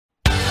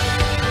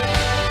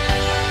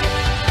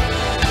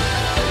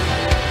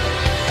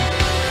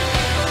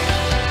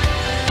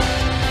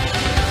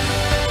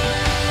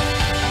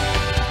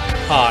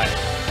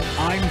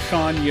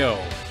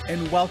Cheerio,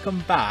 and welcome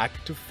back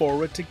to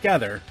Forward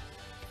Together.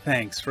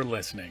 Thanks for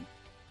listening.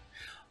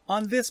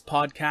 On this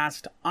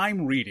podcast,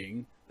 I'm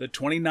reading the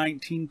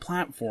 2019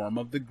 platform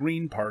of the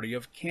Green Party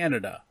of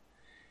Canada,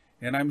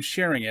 and I'm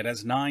sharing it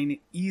as 9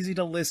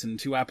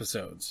 easy-to-listen-to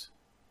episodes.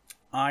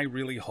 I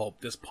really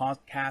hope this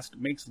podcast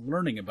makes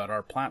learning about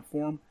our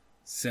platform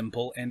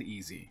simple and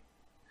easy.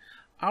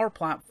 Our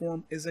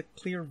platform is a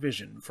clear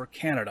vision for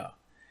Canada,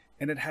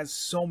 and it has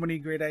so many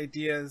great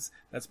ideas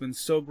that's been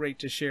so great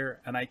to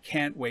share, and I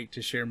can't wait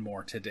to share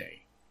more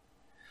today.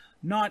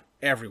 Not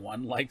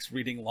everyone likes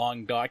reading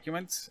long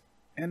documents,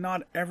 and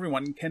not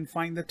everyone can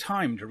find the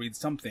time to read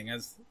something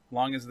as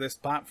long as this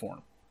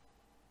platform.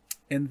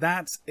 And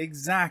that's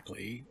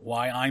exactly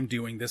why I'm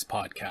doing this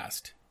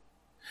podcast.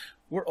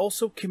 We're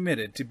also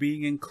committed to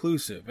being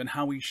inclusive in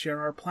how we share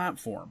our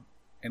platform,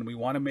 and we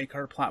want to make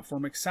our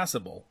platform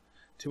accessible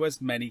to as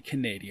many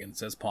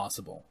Canadians as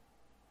possible.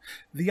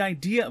 The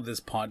idea of this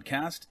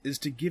podcast is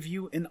to give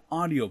you an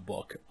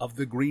audiobook of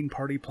the Green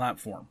Party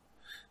platform,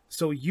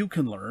 so you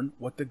can learn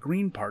what the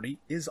Green Party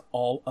is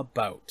all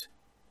about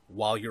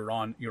while you're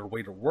on your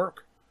way to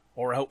work,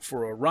 or out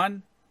for a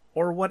run,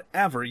 or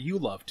whatever you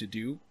love to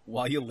do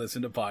while you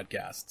listen to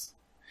podcasts.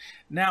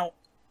 Now,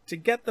 to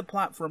get the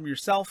platform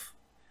yourself,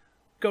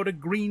 go to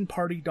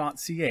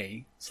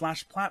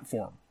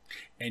greenparty.ca/platform.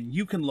 And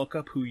you can look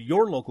up who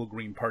your local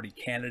Green Party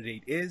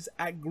candidate is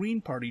at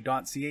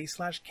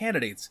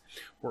greenparty.ca/candidates,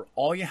 where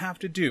all you have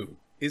to do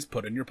is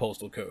put in your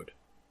postal code.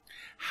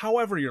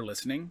 However you're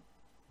listening,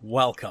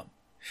 welcome.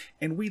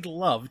 And we'd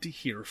love to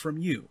hear from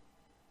you.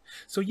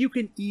 So you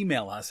can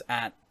email us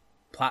at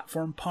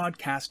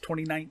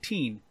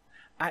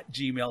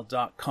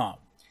platformpodcast2019@gmail.com.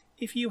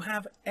 If you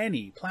have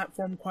any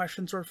platform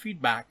questions or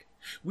feedback,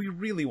 we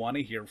really want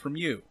to hear from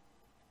you.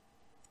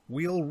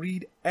 We'll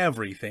read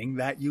everything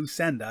that you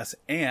send us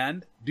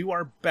and do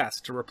our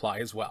best to reply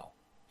as well.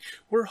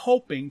 We're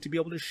hoping to be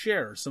able to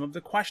share some of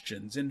the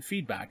questions and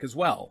feedback as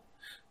well.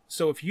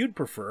 So if you'd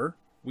prefer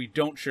we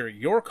don't share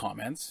your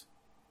comments,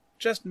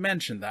 just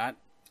mention that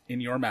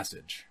in your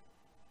message.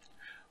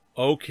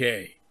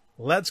 Okay,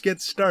 let's get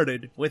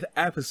started with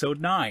episode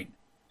 9.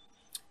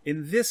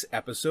 In this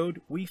episode,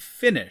 we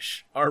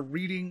finish our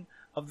reading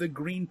of the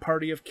Green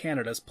Party of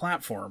Canada's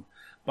platform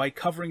by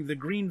covering the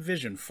Green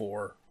Vision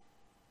for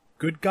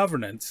good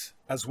governance,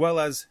 as well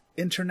as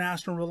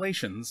international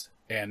relations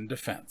and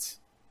defense.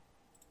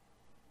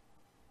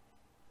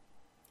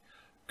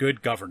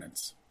 Good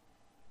governance.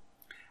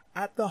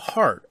 At the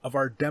heart of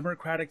our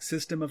democratic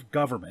system of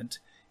government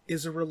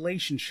is a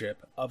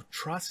relationship of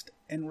trust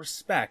and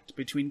respect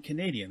between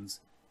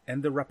Canadians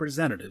and the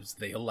representatives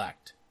they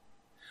elect.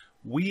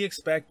 We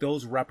expect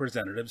those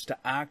representatives to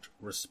act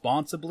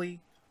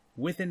responsibly,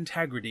 with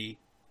integrity,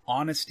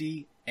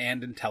 honesty,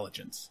 and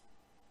intelligence.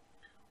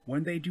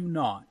 When they do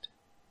not,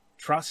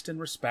 trust and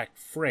respect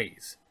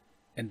frays,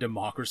 and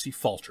democracy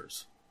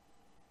falters.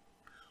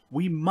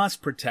 We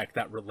must protect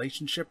that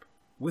relationship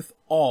with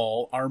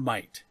all our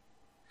might.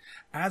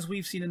 As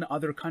we've seen in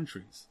other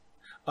countries,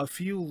 a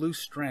few loose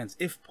strands,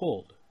 if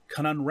pulled,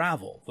 can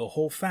unravel the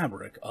whole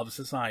fabric of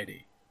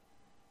society.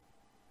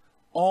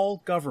 All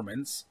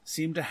governments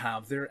seem to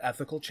have their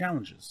ethical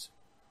challenges.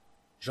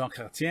 Jean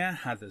Chrétien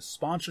had the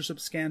sponsorship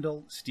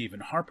scandal,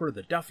 Stephen Harper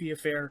the Duffy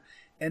affair,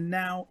 and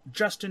now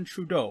Justin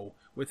Trudeau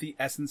with the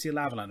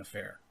SNC-Lavalin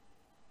affair.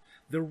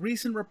 The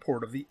recent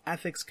report of the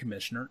Ethics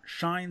Commissioner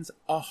shines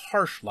a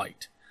harsh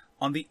light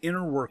on the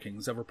inner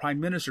workings of a Prime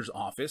Minister's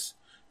office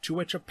to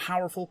which a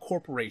powerful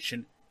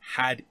corporation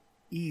had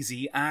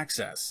easy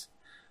access,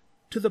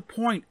 to the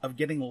point of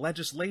getting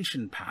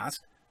legislation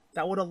passed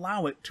that would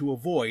allow it to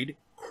avoid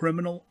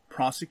criminal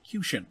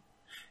prosecution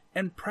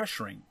and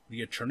pressuring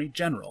the Attorney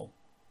General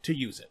to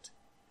use it.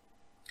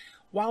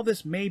 While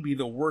this may be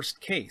the worst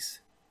case,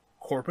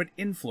 corporate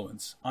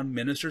influence on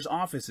ministers'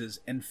 offices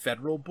and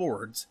federal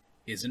boards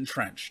is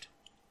entrenched.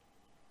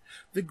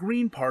 The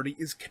Green Party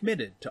is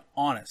committed to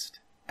honest,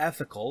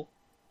 ethical,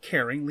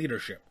 caring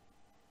leadership.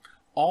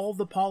 All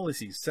the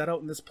policies set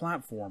out in this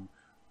platform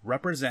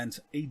represent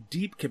a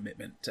deep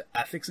commitment to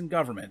ethics in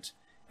government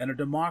and a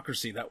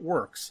democracy that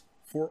works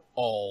for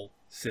all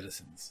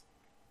citizens.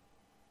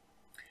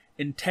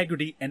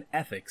 Integrity and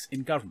ethics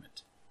in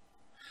government.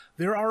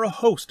 There are a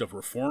host of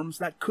reforms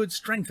that could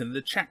strengthen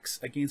the checks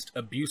against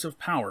abuse of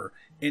power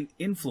and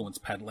influence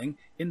peddling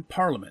in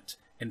Parliament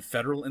and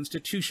federal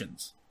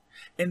institutions,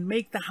 and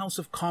make the House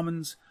of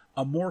Commons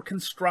a more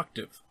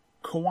constructive,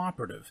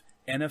 cooperative,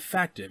 and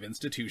effective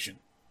institution.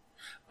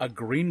 A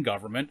green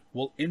government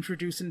will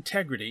introduce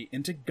integrity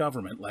into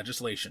government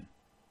legislation.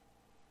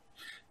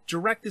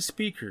 Direct the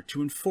Speaker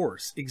to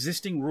enforce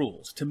existing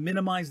rules to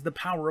minimize the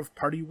power of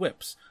party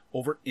whips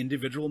over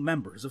individual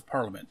members of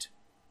Parliament.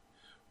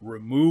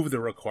 Remove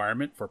the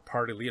requirement for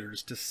party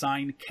leaders to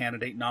sign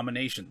candidate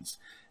nominations,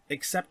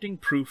 accepting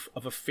proof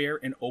of a fair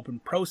and open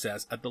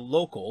process at the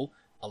local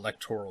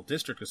electoral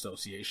district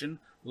association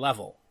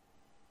level.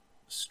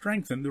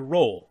 Strengthen the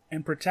role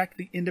and protect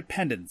the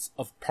independence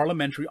of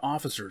parliamentary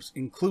officers,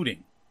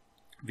 including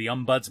the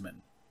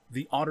Ombudsman,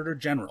 the Auditor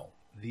General,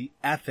 the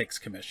Ethics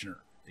Commissioner,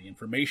 the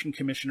Information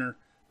Commissioner,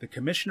 the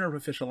Commissioner of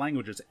Official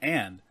Languages,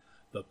 and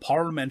the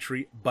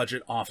Parliamentary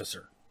Budget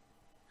Officer.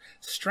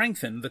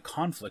 Strengthen the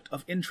Conflict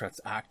of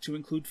Interests Act to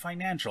include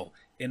financial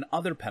and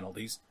other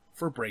penalties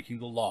for breaking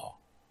the law.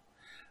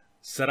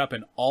 Set up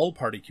an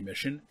all-party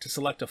commission to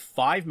select a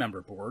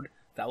 5-member board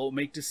that will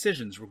make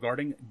decisions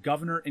regarding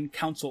governor and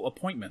council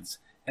appointments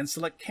and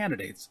select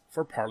candidates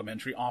for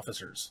parliamentary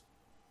officers.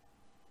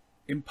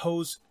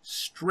 Impose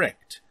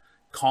strict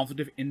conflict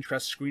of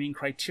interest screening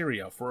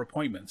criteria for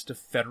appointments to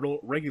federal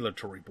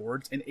regulatory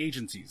boards and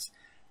agencies,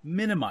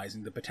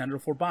 minimizing the potential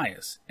for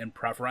bias and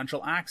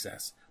preferential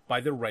access by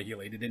the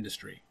regulated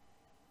industry.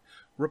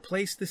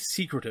 Replace the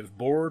secretive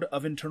Board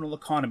of Internal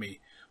Economy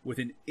with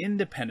an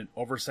independent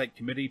oversight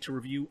committee to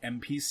review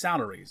MPs'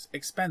 salaries,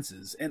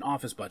 expenses, and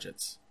office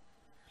budgets.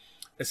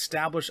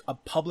 Establish a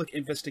public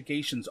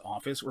investigations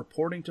office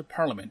reporting to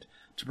Parliament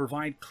to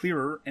provide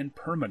clearer and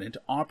permanent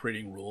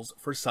operating rules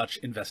for such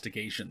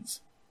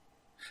investigations.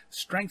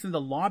 Strengthen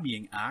the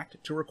Lobbying Act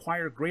to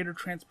require greater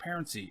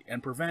transparency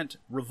and prevent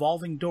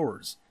revolving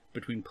doors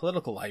between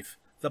political life,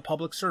 the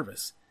public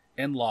service,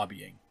 and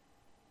lobbying.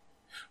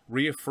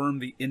 Reaffirm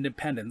the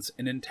independence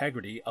and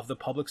integrity of the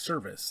public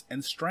service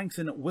and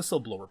strengthen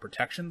whistleblower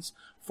protections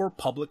for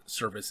public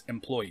service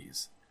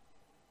employees.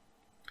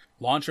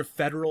 Launch a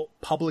federal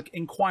public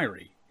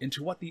inquiry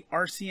into what the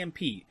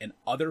RCMP and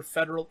other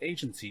federal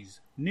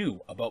agencies knew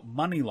about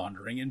money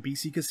laundering in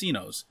BC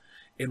casinos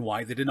and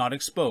why they did not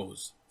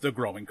expose the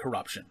growing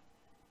corruption.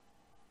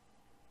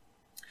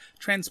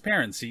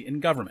 Transparency in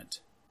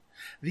government.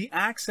 The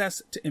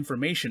Access to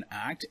Information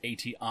Act,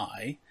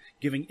 ATI,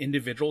 giving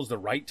individuals the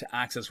right to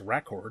access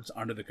records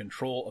under the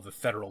control of a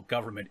federal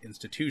government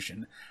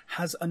institution,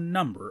 has a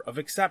number of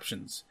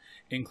exceptions,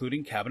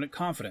 including cabinet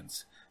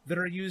confidence, that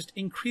are used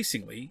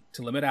increasingly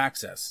to limit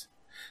access.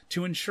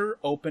 To ensure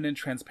open and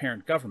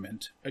transparent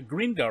government, a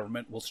green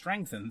government will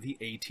strengthen the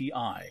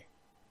ATI.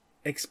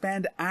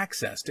 Expand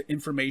access to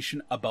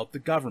information about the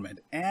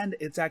government and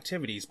its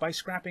activities by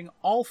scrapping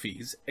all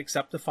fees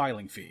except the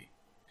filing fee.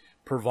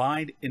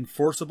 Provide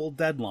enforceable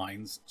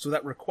deadlines so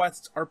that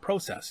requests are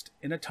processed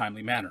in a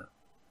timely manner.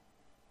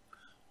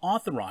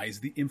 Authorize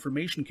the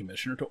Information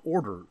Commissioner to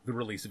order the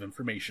release of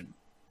information.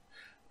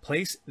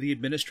 Place the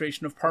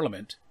administration of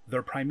Parliament,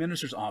 their Prime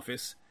Minister's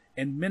office,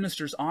 and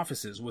ministers'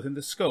 offices within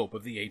the scope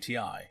of the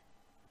ATI.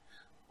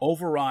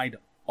 Override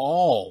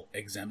all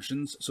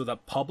exemptions so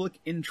that public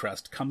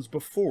interest comes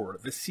before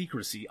the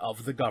secrecy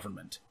of the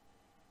government.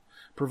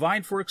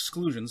 Provide for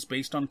exclusions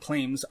based on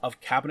claims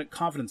of cabinet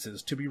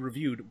confidences to be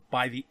reviewed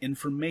by the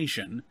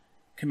Information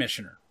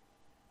Commissioner.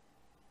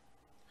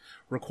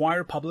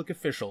 Require public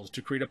officials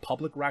to create a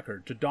public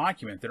record to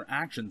document their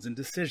actions and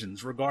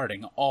decisions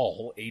regarding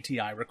all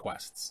ATI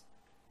requests.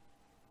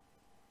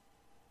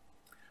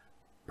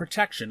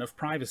 Protection of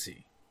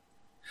privacy.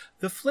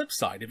 The flip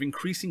side of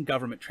increasing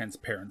government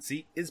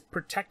transparency is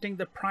protecting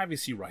the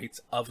privacy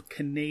rights of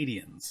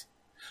Canadians.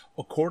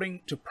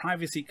 According to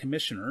Privacy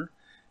Commissioner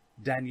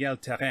Danielle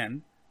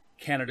Terrain,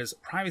 Canada's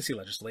privacy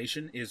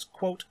legislation is,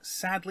 quote,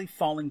 sadly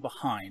falling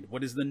behind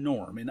what is the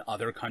norm in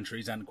other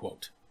countries, end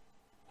quote.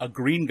 A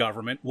green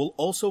government will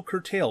also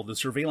curtail the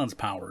surveillance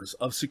powers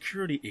of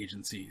security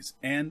agencies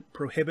and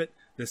prohibit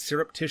the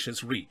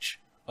surreptitious reach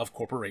of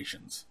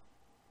corporations.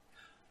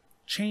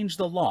 Change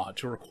the law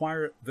to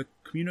require the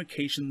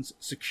Communications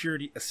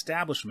Security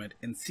Establishment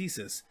and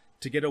CSIS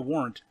to get a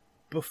warrant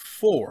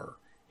before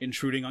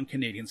intruding on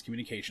Canadians'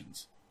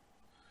 communications.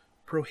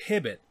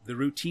 Prohibit the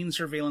routine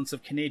surveillance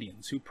of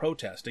Canadians who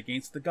protest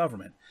against the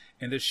government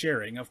and the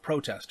sharing of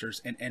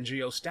protesters and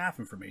NGO staff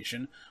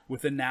information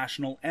with the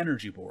National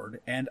Energy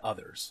Board and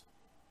others.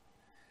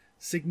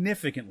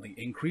 Significantly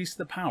increase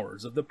the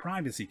powers of the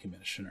Privacy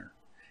Commissioner,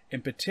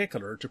 in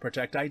particular to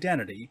protect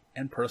identity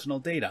and personal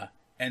data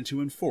and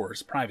to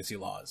enforce privacy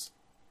laws.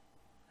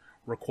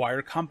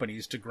 Require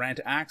companies to grant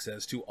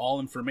access to all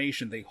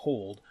information they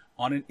hold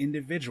on an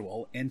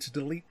individual and to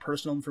delete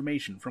personal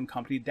information from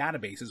company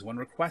databases when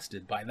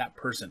requested by that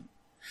person.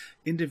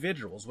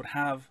 Individuals would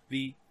have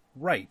the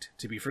right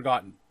to be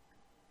forgotten.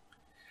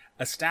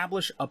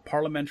 Establish a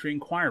parliamentary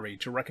inquiry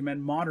to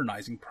recommend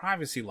modernizing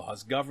privacy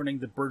laws governing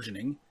the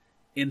burgeoning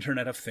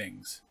Internet of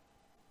Things.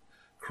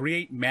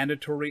 Create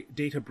mandatory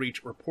data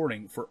breach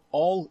reporting for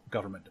all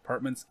government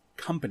departments,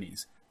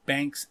 companies,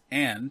 banks,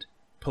 and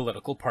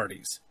political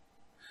parties.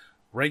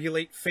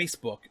 Regulate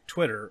Facebook,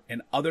 Twitter,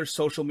 and other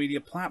social media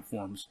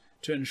platforms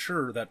to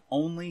ensure that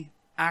only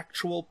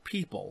actual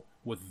people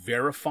with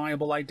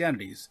verifiable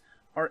identities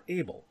are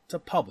able to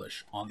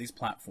publish on these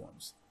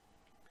platforms.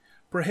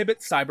 Prohibit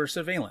cyber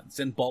surveillance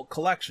and bulk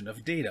collection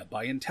of data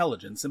by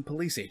intelligence and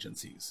police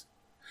agencies.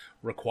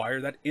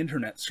 Require that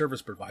internet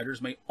service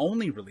providers may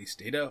only release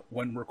data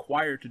when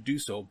required to do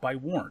so by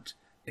warrant,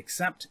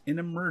 except in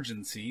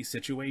emergency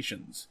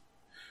situations.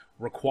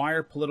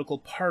 Require political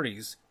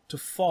parties to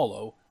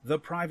follow the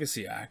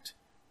Privacy Act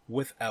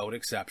without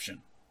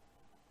exception.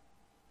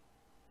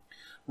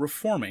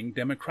 Reforming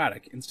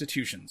democratic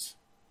institutions.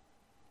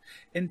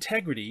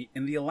 Integrity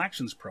in the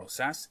elections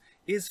process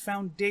is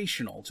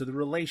foundational to the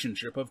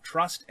relationship of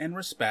trust and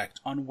respect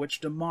on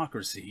which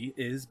democracy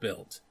is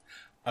built.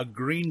 A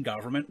green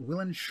government will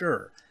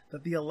ensure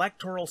that the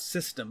electoral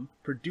system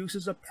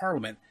produces a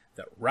parliament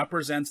that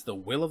represents the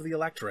will of the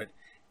electorate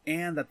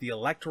and that the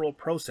electoral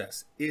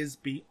process is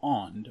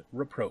beyond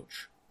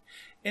reproach.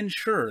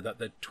 Ensure that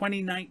the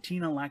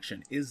 2019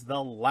 election is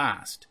the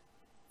last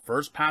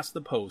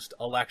first-past-the-post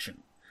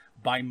election.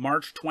 By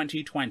March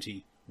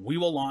 2020, we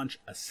will launch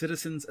a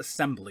Citizens'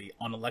 Assembly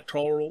on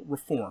electoral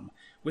reform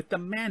with the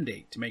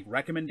mandate to make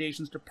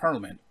recommendations to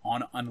Parliament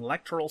on an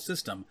electoral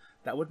system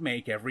that would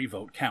make every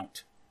vote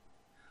count.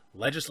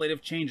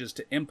 Legislative changes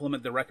to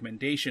implement the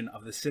recommendation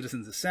of the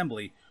Citizens'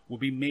 Assembly will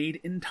be made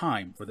in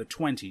time for the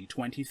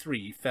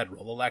 2023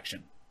 federal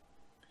election.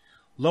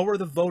 Lower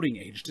the voting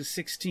age to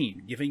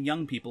 16, giving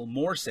young people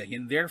more say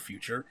in their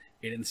future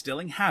in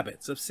instilling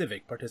habits of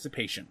civic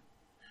participation.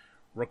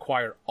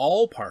 Require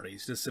all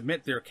parties to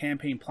submit their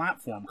campaign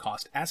platform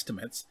cost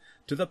estimates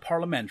to the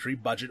Parliamentary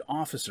Budget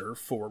Officer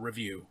for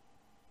review.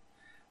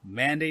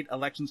 Mandate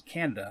Elections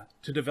Canada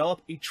to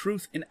develop a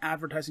truth in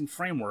advertising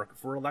framework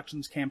for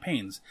elections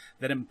campaigns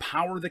that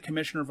empower the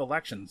Commissioner of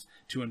Elections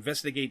to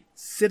investigate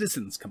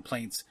citizens'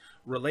 complaints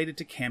related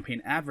to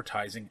campaign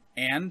advertising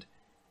and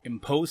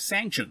impose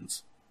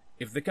sanctions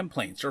if the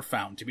complaints are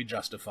found to be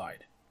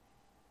justified.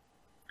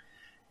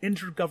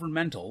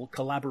 Intergovernmental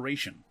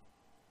collaboration.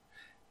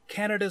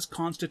 Canada's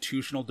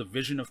constitutional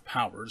division of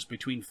powers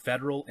between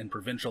federal and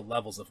provincial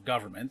levels of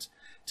government,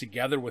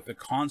 together with the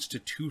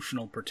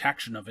constitutional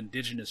protection of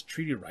Indigenous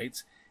treaty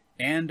rights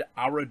and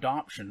our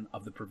adoption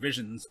of the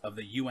provisions of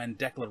the UN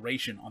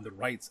Declaration on the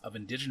Rights of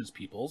Indigenous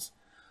Peoples,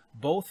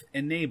 both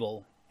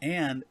enable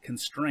and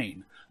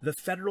constrain the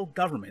federal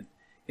government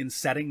in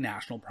setting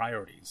national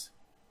priorities.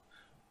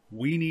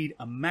 We need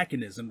a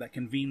mechanism that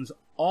convenes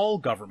all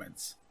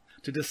governments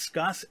to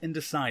discuss and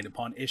decide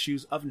upon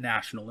issues of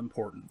national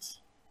importance.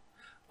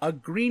 A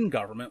green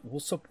government will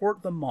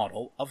support the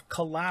model of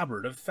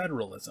collaborative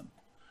federalism,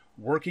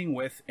 working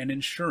with and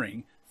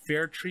ensuring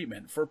fair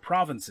treatment for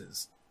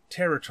provinces,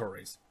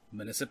 territories,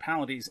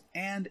 municipalities,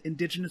 and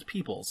Indigenous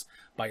peoples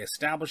by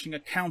establishing a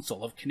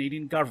Council of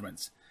Canadian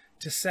Governments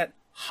to set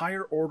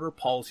higher-order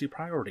policy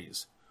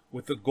priorities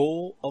with the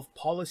goal of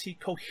policy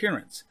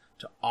coherence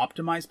to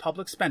optimize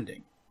public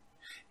spending.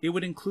 It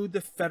would include the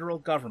federal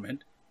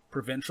government,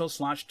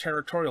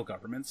 provincial/territorial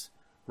governments,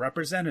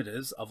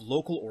 representatives of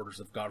local orders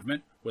of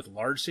government with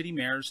large city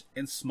mayors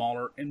and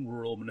smaller and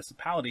rural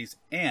municipalities,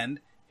 and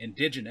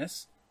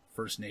Indigenous,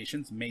 First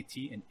Nations,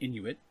 Métis, and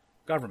Inuit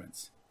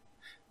governments.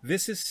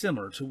 This is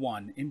similar to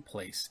one in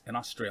place in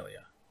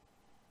Australia.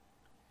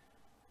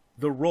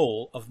 The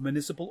role of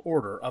municipal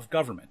order of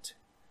government.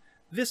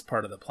 This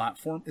part of the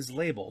platform is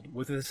labeled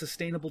with the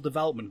Sustainable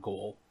Development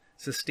Goal,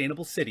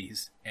 Sustainable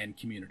Cities and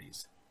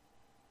Communities.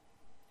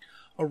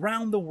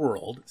 Around the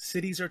world,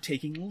 cities are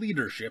taking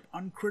leadership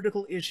on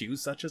critical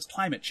issues such as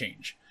climate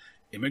change,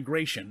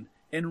 immigration,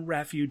 and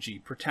refugee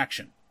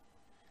protection.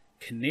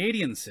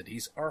 Canadian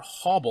cities are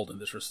hobbled in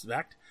this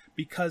respect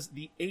because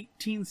the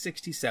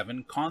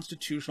 1867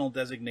 constitutional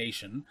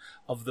designation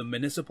of the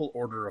municipal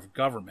order of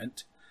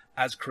government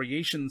as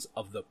creations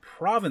of the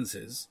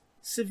provinces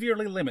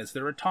severely limits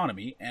their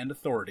autonomy and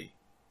authority.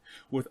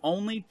 With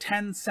only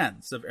 10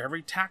 cents of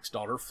every tax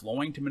dollar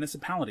flowing to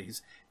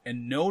municipalities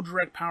and no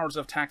direct powers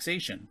of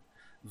taxation,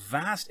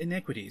 vast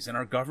iniquities in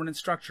our governance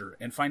structure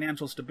and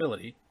financial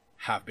stability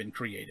have been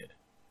created.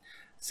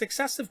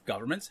 Successive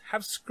governments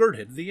have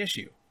skirted the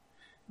issue.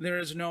 There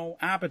is no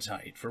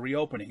appetite for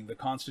reopening the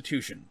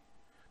Constitution.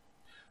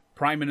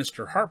 Prime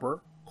Minister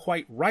Harper,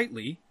 quite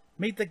rightly,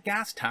 made the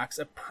gas tax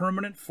a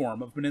permanent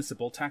form of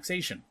municipal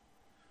taxation.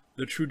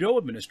 The Trudeau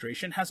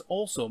administration has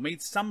also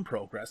made some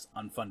progress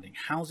on funding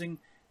housing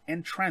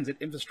and transit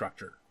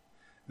infrastructure.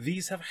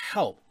 These have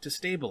helped to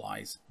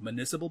stabilize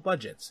municipal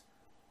budgets,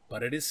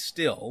 but it is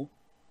still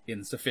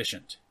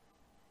insufficient.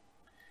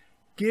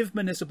 Give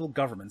municipal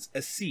governments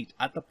a seat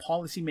at the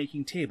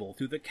policy-making table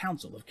through the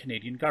Council of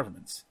Canadian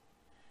Governments.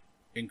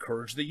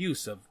 Encourage the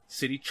use of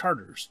city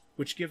charters,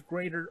 which give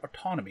greater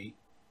autonomy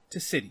to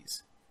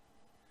cities.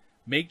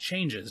 Make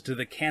changes to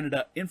the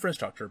Canada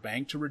Infrastructure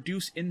Bank to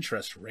reduce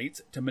interest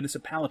rates to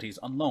municipalities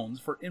on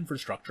loans for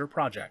infrastructure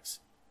projects.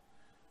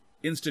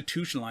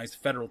 Institutionalize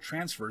federal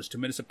transfers to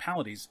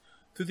municipalities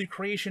through the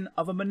creation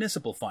of a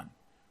municipal fund,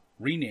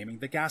 renaming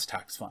the gas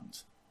tax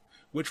funds,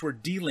 which were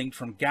delinked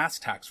from gas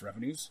tax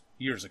revenues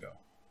years ago.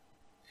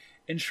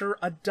 Ensure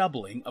a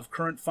doubling of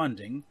current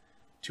funding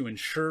to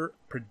ensure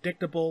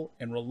predictable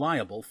and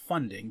reliable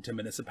funding to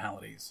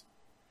municipalities.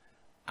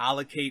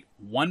 Allocate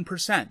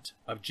 1%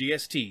 of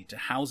GST to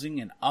housing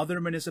and other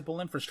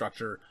municipal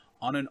infrastructure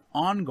on an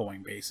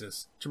ongoing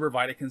basis to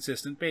provide a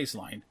consistent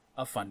baseline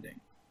of funding.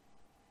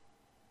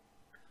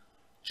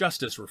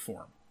 Justice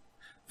reform.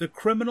 The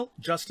criminal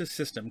justice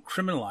system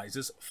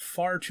criminalizes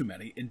far too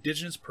many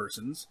Indigenous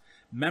persons,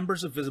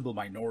 members of visible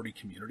minority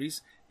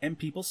communities, and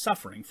people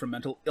suffering from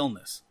mental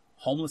illness,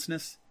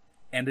 homelessness,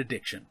 and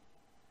addiction.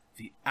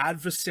 The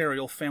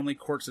adversarial family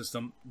court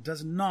system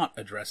does not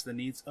address the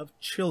needs of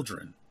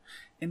children.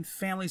 and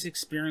families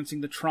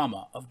experiencing the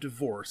trauma of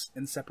divorce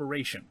and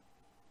separation.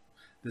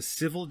 The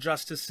civil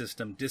justice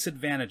system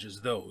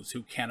disadvantages those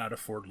who cannot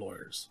afford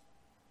lawyers.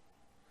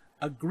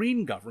 A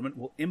Green government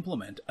will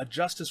implement a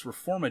justice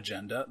reform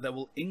agenda that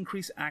will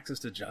increase access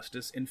to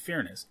justice and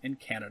fairness in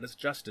Canada's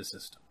justice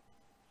system.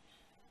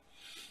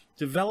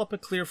 Develop a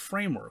clear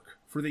framework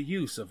for the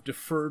use of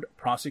deferred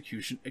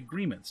prosecution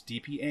agreements,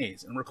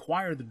 DPAs, and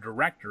require the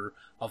Director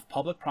of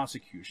Public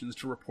Prosecutions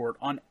to report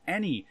on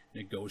any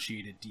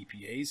negotiated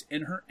DPAs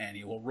in her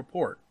annual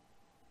report.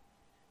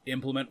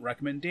 Implement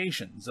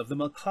recommendations of the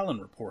McClellan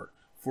Report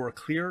for a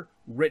clear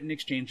written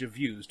exchange of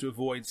views to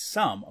avoid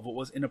some of what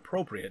was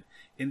inappropriate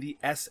in the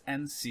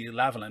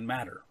SNC-Lavalin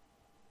matter.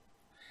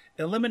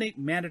 Eliminate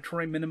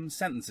mandatory minimum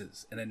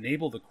sentences and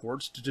enable the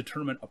courts to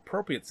determine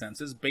appropriate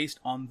sentences based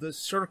on the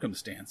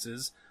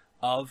circumstances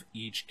of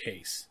each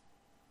case.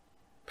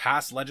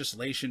 Pass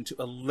legislation to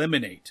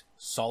eliminate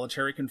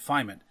solitary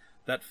confinement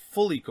that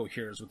fully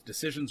coheres with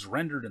decisions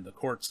rendered in the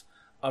courts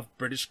of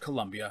British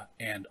Columbia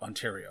and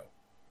Ontario.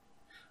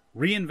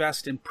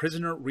 Reinvest in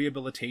prisoner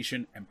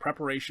rehabilitation and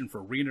preparation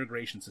for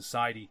reintegration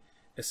society,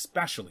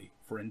 especially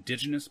for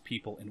Indigenous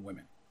people and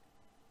women.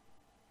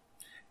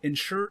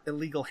 Ensure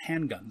illegal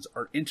handguns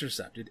are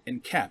intercepted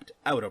and kept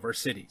out of our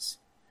cities.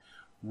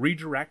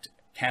 Redirect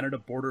Canada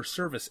Border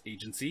Service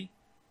Agency,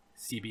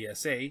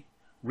 CBSA,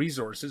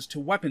 resources to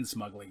weapon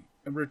smuggling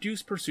and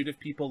reduce pursuit of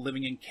people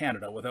living in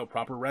Canada without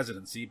proper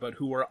residency but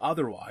who are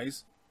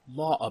otherwise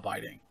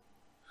law-abiding.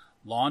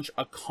 Launch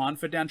a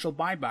confidential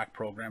buyback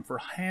program for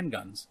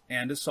handguns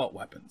and assault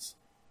weapons.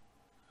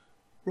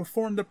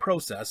 Reform the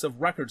process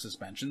of record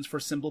suspensions for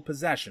simple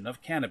possession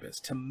of cannabis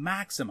to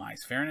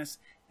maximize fairness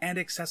and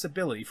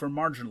accessibility for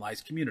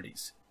marginalized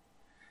communities.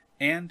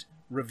 And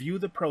review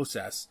the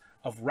process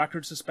of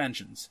record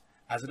suspensions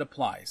as it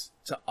applies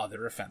to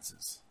other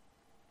offenses.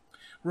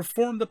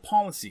 Reform the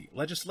policy,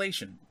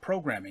 legislation,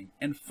 programming,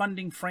 and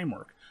funding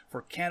framework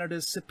for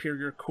Canada's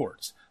superior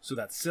courts so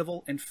that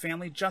civil and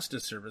family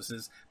justice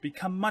services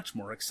become much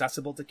more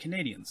accessible to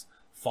Canadians,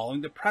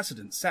 following the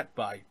precedent set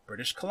by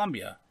British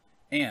Columbia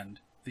and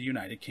the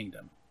United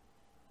Kingdom.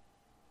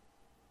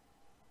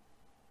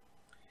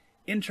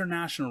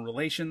 International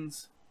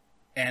relations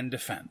and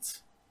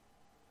defense.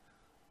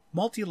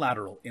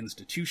 Multilateral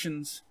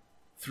institutions,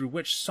 through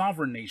which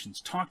sovereign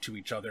nations talk to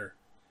each other,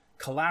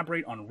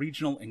 collaborate on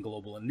regional and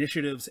global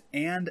initiatives,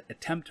 and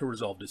attempt to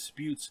resolve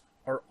disputes,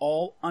 are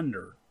all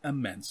under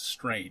immense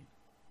strain.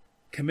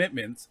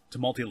 Commitments to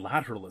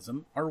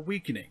multilateralism are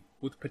weakening,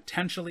 with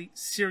potentially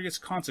serious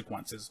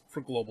consequences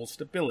for global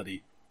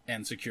stability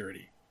and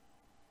security.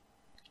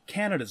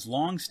 Canada's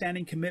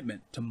long-standing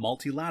commitment to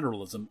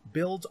multilateralism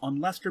builds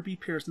on Lester B.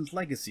 Pearson's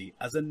legacy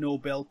as a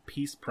Nobel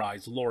Peace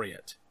Prize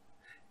laureate.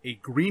 A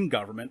Green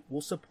government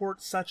will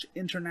support such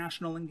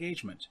international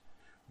engagement,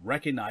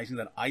 recognizing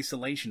that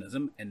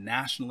isolationism and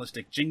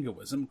nationalistic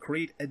jingoism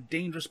create a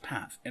dangerous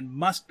path and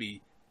must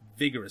be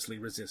vigorously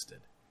resisted.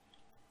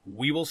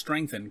 We will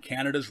strengthen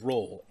Canada's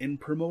role in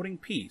promoting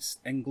peace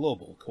and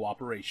global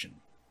cooperation.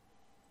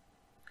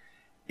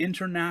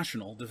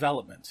 International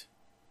development.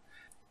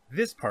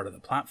 This part of the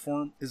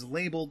platform is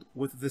labeled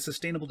with the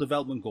Sustainable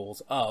Development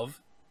Goals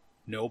of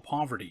no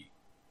poverty,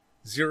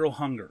 zero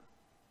hunger,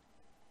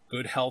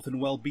 good health and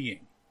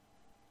well-being,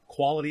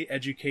 quality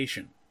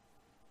education,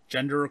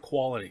 gender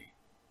equality,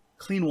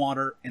 clean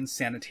water and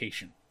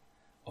sanitation,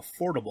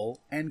 affordable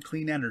and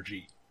clean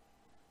energy,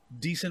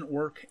 decent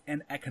work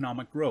and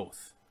economic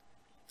growth,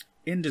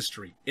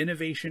 industry,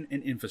 innovation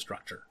and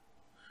infrastructure,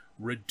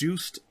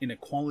 reduced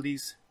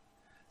inequalities,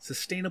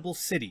 sustainable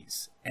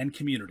cities and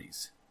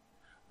communities,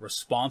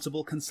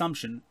 responsible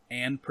consumption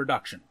and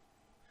production,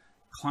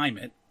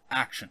 climate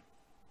action,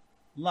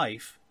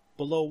 life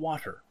below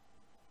water,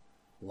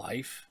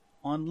 life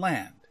on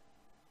land,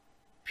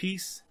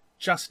 peace,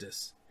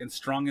 justice, and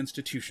strong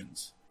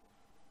institutions,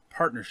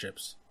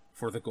 partnerships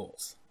for the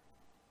goals.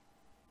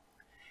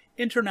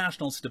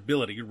 International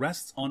stability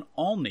rests on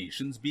all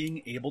nations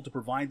being able to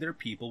provide their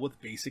people with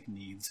basic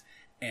needs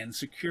and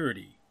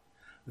security.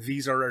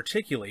 These are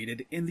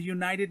articulated in the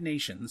United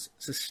Nations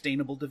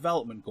Sustainable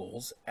Development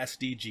Goals,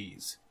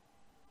 SDGs.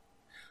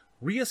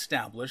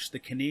 Re-establish the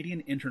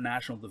Canadian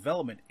International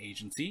Development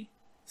Agency,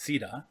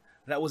 CIDA,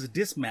 that was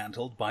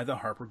dismantled by the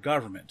Harper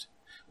government,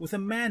 with a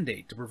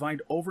mandate to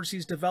provide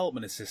overseas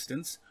development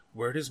assistance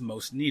where it is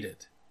most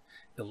needed.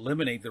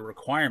 Eliminate the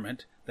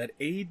requirement that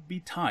aid be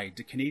tied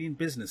to Canadian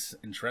business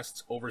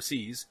interests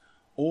overseas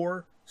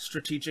or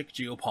strategic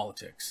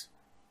geopolitics.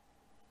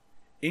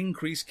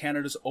 Increase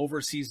Canada's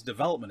overseas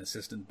development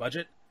assistance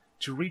budget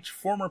to reach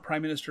former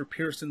Prime Minister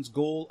Pearson's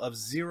goal of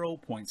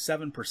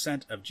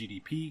 0.7% of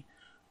GDP,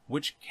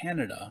 which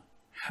Canada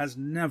has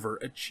never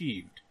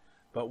achieved,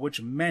 but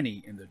which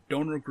many in the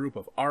donor group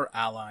of our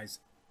allies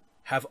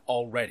have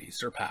already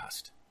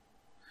surpassed.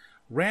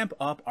 Ramp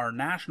up our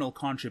national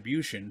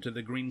contribution to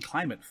the Green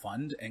Climate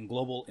Fund and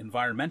Global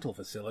Environmental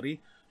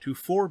Facility to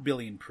 $4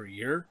 billion per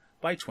year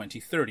by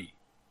 2030.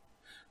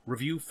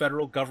 Review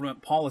federal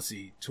government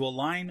policy to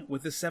align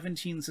with the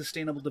 17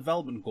 Sustainable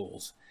Development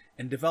Goals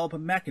and develop a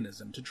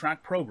mechanism to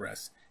track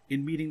progress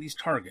in meeting these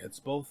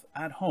targets both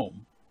at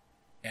home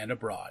and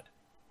abroad.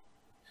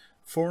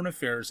 Foreign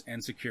Affairs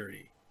and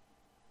Security.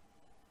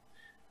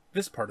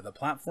 This part of the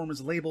platform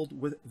is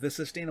labeled with the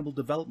Sustainable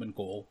Development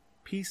Goal,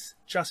 Peace,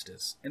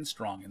 Justice, and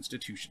Strong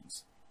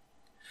Institutions.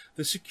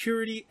 The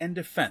security and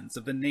defense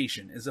of the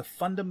nation is a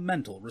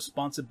fundamental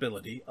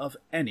responsibility of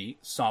any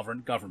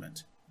sovereign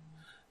government.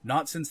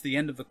 Not since the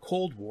end of the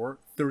Cold War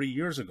 30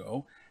 years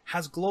ago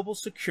has global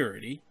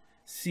security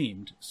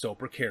seemed so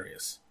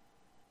precarious.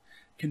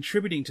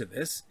 Contributing to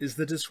this is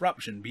the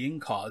disruption being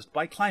caused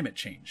by climate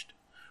change,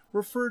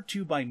 referred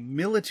to by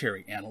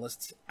military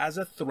analysts as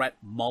a threat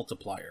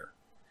multiplier.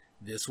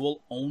 This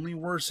will only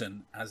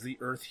worsen as the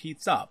Earth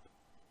heats up,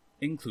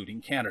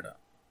 including Canada.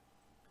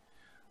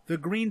 The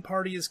Green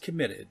Party is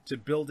committed to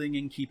building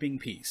and keeping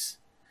peace,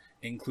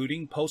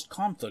 including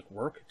post-conflict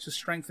work to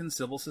strengthen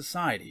civil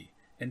society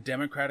and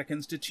democratic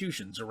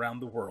institutions around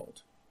the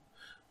world.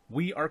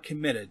 We are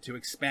committed to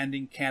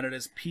expanding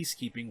Canada's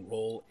peacekeeping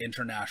role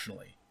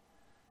internationally.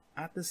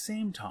 At the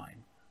same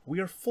time, we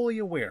are fully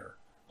aware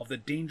of the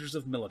dangers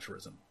of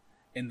militarism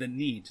and the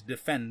need to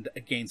defend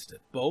against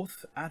it,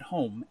 both at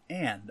home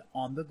and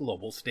on the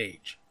global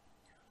stage.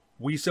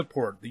 We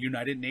support the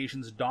United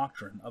Nations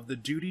doctrine of the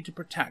duty to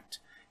protect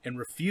and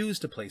refuse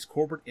to place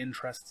corporate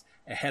interests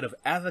ahead of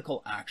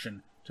ethical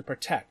action to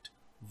protect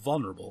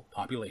vulnerable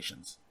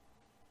populations.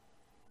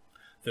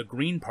 The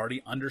Green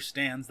Party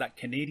understands that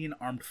Canadian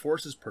Armed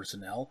Forces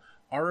personnel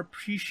are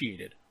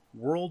appreciated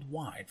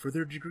worldwide for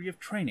their degree of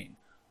training,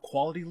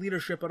 quality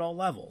leadership at all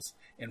levels,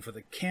 and for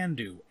the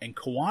can-do and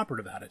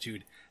cooperative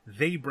attitude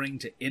they bring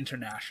to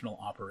international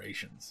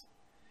operations.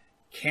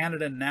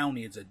 Canada now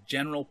needs a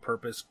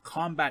general-purpose,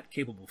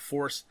 combat-capable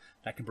force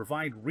that can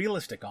provide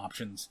realistic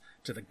options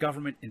to the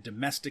government in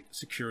domestic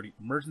security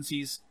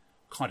emergencies,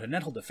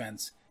 continental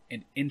defense,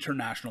 and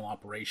international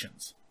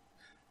operations.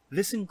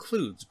 This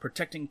includes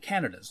protecting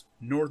Canada's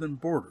northern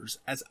borders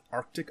as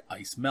Arctic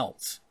ice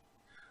melts.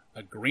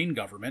 A Green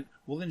government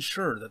will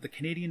ensure that the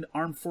Canadian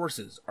Armed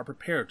Forces are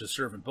prepared to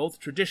serve in both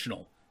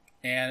traditional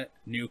and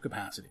new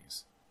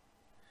capacities.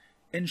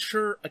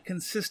 Ensure a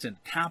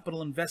consistent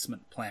capital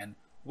investment plan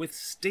with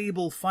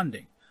stable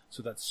funding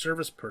so that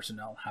service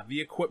personnel have the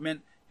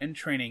equipment and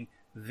training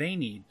they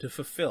need to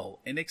fulfill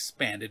an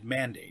expanded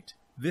mandate.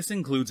 This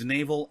includes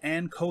naval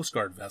and Coast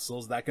Guard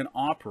vessels that can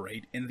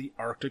operate in the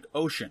Arctic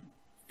Ocean,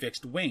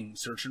 fixed-wing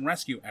search and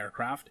rescue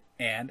aircraft,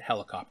 and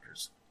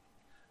helicopters.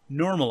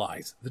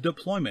 Normalize the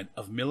deployment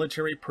of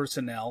military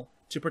personnel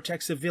to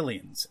protect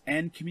civilians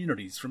and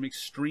communities from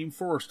extreme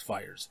forest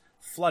fires,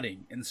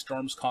 flooding, and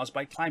storms caused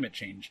by climate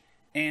change,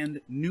 and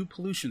new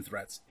pollution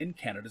threats in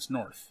Canada's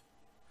north.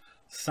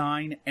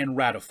 Sign and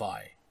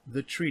ratify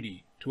the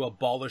treaty to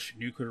abolish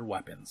nuclear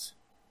weapons.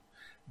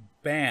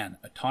 Ban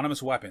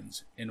autonomous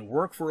weapons and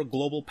work for a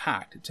global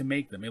pact to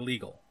make them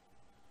illegal.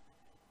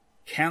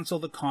 Cancel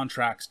the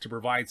contracts to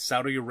provide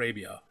Saudi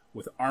Arabia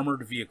with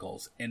armored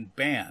vehicles and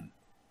ban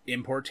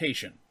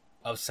importation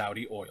of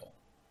Saudi oil.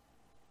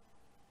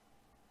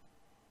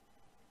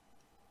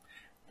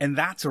 And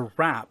that's a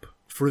wrap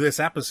for this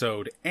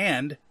episode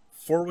and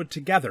Forward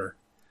Together,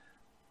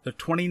 the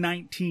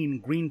 2019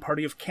 Green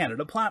Party of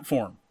Canada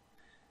platform.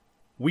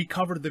 We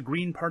covered the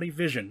Green Party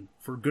vision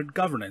for good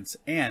governance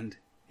and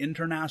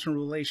international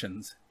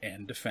relations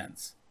and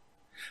defense.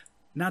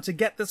 Now, to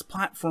get this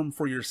platform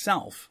for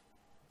yourself,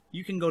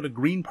 you can go to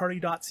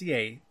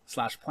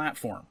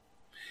greenparty.ca/platform.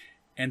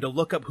 And to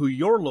look up who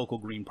your local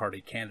Green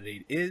Party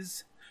candidate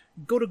is,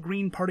 go to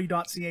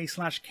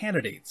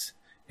greenparty.ca/candidates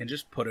and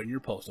just put in your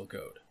postal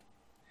code.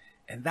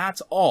 And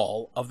that's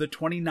all of the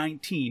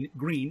 2019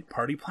 Green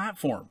Party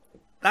platform.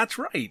 That's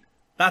right.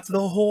 That's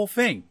the whole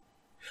thing.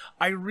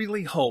 I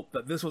really hope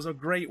that this was a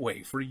great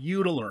way for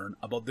you to learn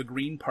about the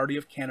Green Party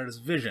of Canada's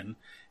vision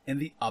in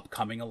the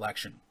upcoming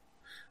election.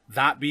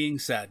 That being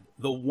said,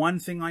 the one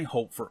thing I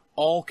hope for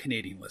all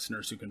Canadian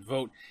listeners who can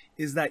vote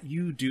is that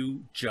you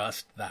do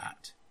just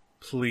that.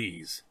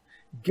 Please,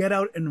 get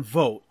out and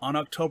vote on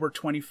October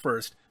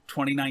 21st,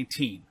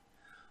 2019.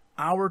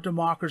 Our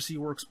democracy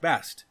works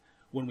best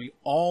when we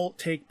all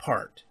take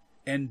part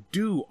and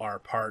do our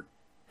part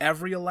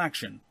every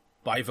election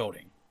by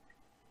voting.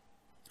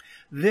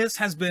 This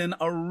has been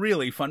a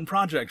really fun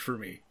project for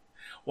me.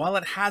 While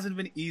it hasn't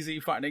been easy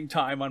finding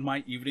time on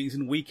my evenings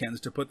and weekends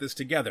to put this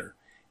together,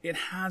 it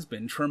has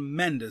been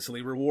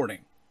tremendously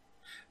rewarding.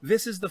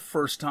 This is the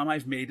first time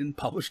I've made and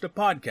published a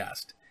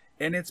podcast,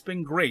 and it's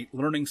been great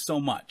learning so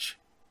much.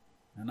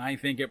 And I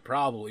think it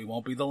probably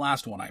won't be the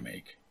last one I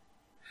make.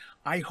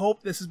 I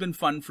hope this has been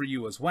fun for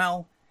you as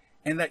well,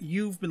 and that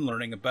you've been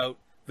learning about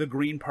the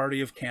Green Party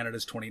of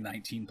Canada's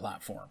 2019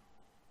 platform.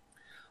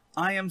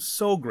 I am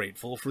so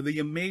grateful for the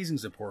amazing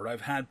support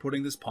I've had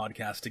putting this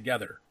podcast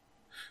together.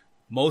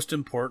 Most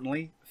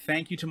importantly,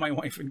 thank you to my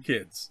wife and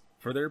kids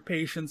for their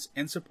patience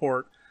and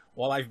support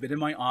while I've been in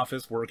my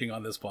office working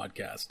on this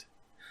podcast.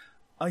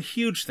 A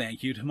huge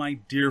thank you to my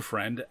dear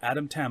friend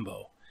Adam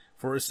Tambo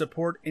for his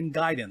support and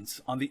guidance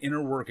on the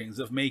inner workings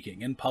of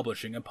making and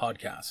publishing a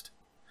podcast.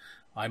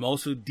 I'm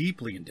also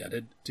deeply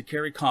indebted to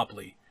Carrie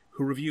Copley,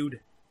 who reviewed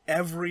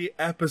every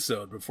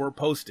episode before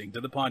posting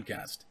to the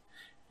podcast.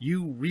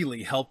 You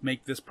really helped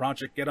make this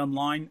project get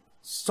online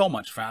so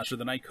much faster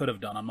than I could have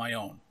done on my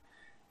own.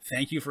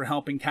 Thank you for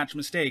helping catch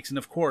mistakes, and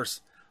of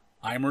course,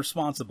 I'm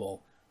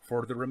responsible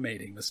for the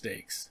remaining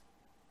mistakes.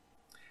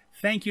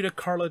 Thank you to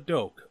Carla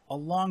Doak, a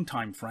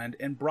longtime friend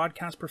and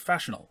broadcast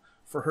professional,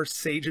 for her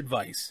sage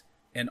advice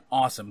and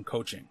awesome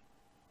coaching.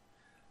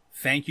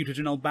 Thank you to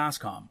Janelle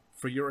Bascom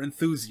for your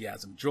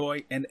enthusiasm,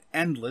 joy, and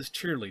endless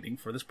cheerleading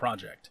for this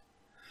project.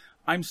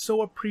 I'm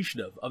so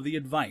appreciative of the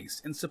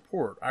advice and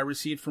support I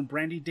received from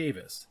Brandy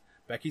Davis,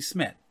 Becky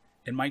Smith,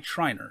 and Mike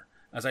Schreiner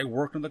as I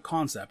worked on the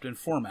concept and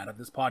format of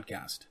this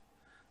podcast.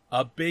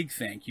 A big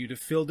thank you to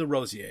Phil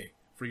DeRosier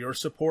for your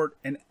support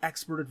and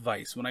expert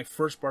advice when I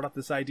first brought up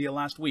this idea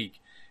last week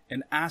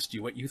and asked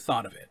you what you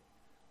thought of it.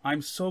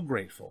 I'm so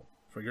grateful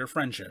for your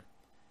friendship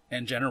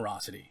and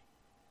generosity.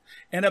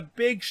 And a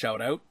big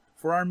shout out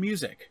for our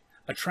music,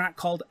 a track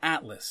called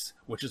Atlas,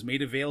 which is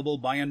made available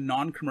by a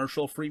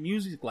non-commercial free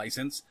music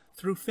license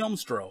through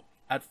Filmstro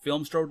at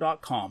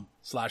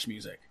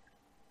filmstro.com/music.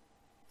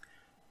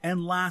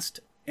 And last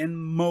and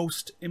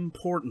most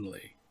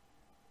importantly,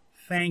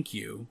 thank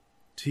you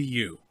to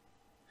you.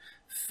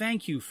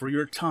 Thank you for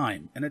your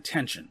time and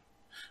attention,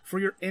 for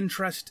your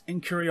interest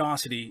and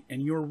curiosity,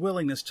 and your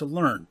willingness to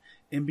learn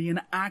and be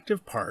an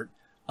active part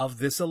of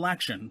this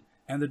election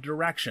and the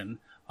direction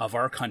of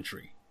our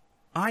country.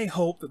 I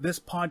hope that this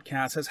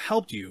podcast has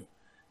helped you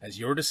as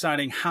you're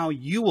deciding how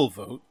you will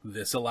vote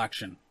this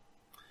election.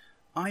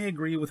 I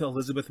agree with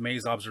Elizabeth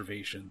May's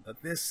observation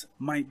that this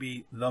might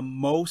be the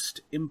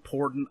most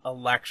important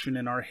election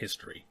in our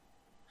history.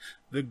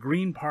 The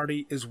Green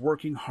Party is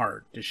working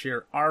hard to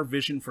share our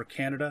vision for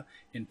Canada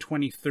in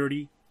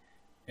 2030,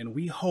 and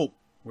we hope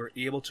we're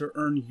able to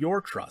earn your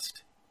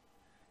trust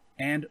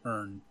and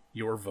earn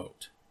your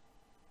vote.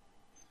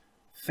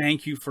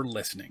 Thank you for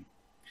listening.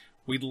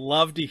 We'd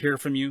love to hear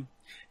from you.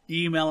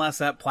 Email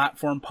us at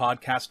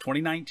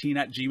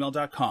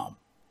platformpodcast2019@gmail.com.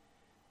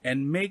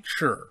 And make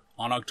sure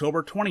on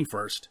October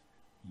 21st,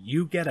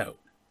 you get out,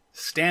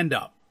 stand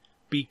up,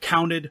 be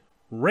counted,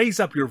 raise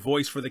up your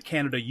voice for the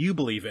Canada you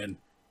believe in,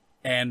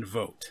 and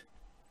vote.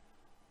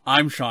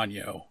 I'm Sean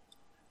Yo.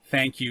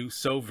 Thank you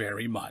so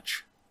very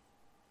much.